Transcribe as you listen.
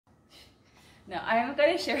No, I'm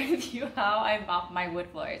going to share with you how I mop my wood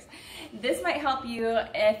floors. This might help you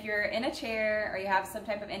if you're in a chair or you have some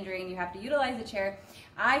type of injury and you have to utilize a chair.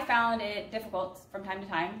 I found it difficult from time to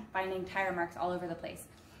time finding tire marks all over the place.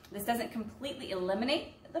 This doesn't completely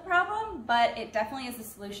eliminate the problem, but it definitely is a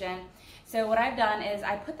solution. So what I've done is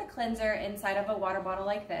I put the cleanser inside of a water bottle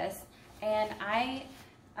like this, and I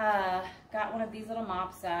got one of these little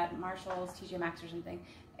mops at Marshall's, TJ Maxx or something,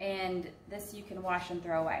 and this you can wash and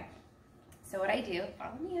throw away. So what I do,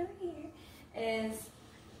 follow me over here, is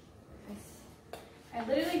I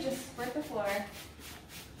literally just squirt the floor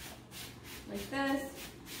like this,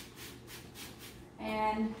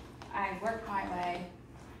 and I work my way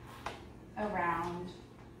around.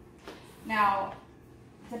 Now,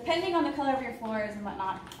 depending on the color of your floors and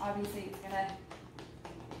whatnot, obviously it's gonna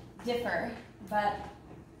differ, but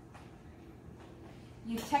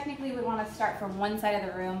you technically would want to start from one side of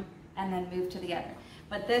the room and then move to the other.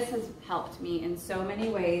 But this has helped me in so many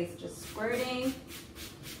ways, just squirting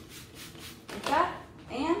like that,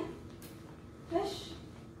 and push,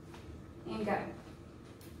 and go.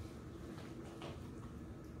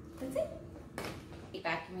 That's it.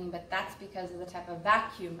 Vacuuming, but that's because of the type of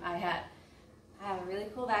vacuum I had. I have a really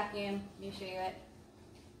cool vacuum. Let me show you it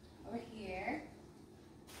over here.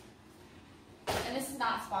 And this is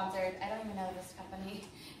not sponsored. I don't even know this company.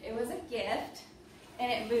 It was a gift,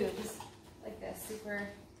 and it moves like this, super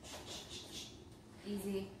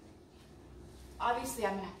easy. Obviously,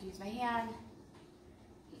 I'm gonna have to use my hand.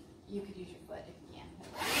 You could use your foot if you can.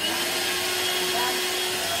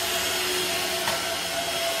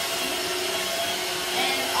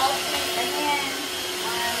 And alternate the hand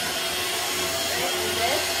on right like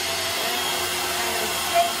this. And then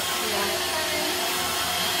switch. You want to turn.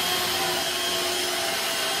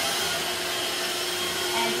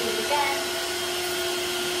 And do it again.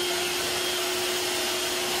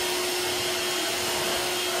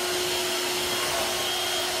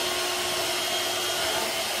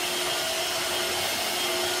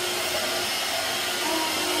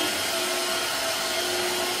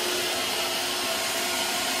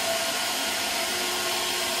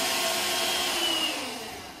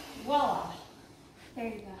 Voila! There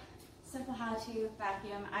you go. Simple how-to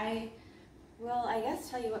vacuum. I will, I guess,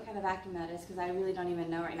 tell you what kind of vacuum that is because I really don't even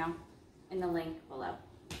know right now in the link below.